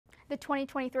The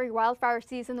 2023 wildfire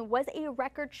season was a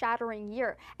record-shattering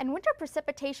year, and winter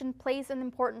precipitation plays an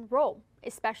important role.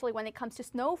 Especially when it comes to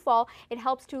snowfall, it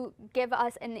helps to give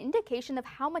us an indication of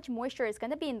how much moisture is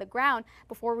going to be in the ground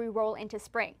before we roll into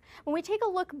spring. When we take a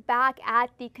look back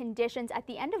at the conditions at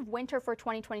the end of winter for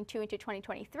 2022 into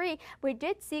 2023, we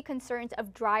did see concerns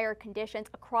of drier conditions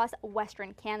across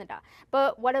western Canada.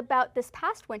 But what about this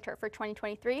past winter for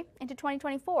 2023 into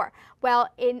 2024? Well,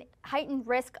 in heightened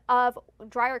risk of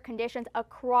drier conditions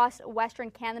across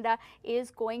western Canada is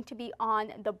going to be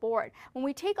on the board. When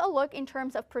we take a look in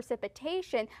terms of precipitation,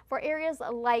 for areas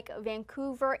like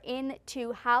Vancouver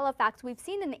into Halifax, we've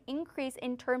seen an increase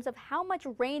in terms of how much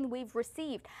rain we've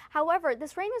received. However,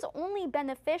 this rain is only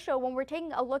beneficial when we're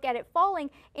taking a look at it falling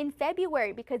in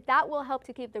February, because that will help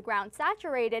to keep the ground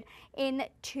saturated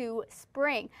into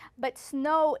spring. But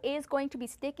snow is going to be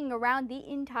sticking around the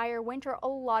entire winter a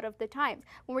lot of the times.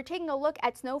 When we're taking a look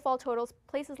at snowfall totals,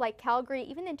 places like Calgary,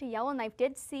 even into Yellowknife,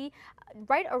 did see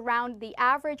right around the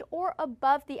average or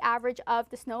above the average of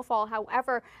the snowfall.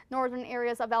 However, northern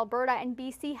areas of Alberta and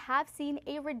BC have seen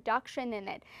a reduction in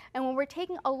it. And when we're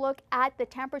taking a look at the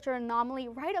temperature anomaly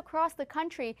right across the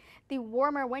country, the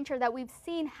warmer winter that we've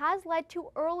seen has led to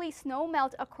early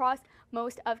snowmelt across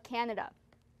most of Canada.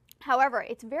 However,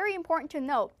 it's very important to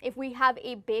note, if we have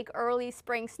a big early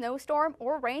spring snowstorm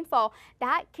or rainfall,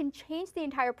 that can change the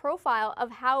entire profile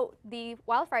of how the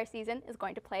wildfire season is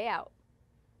going to play out.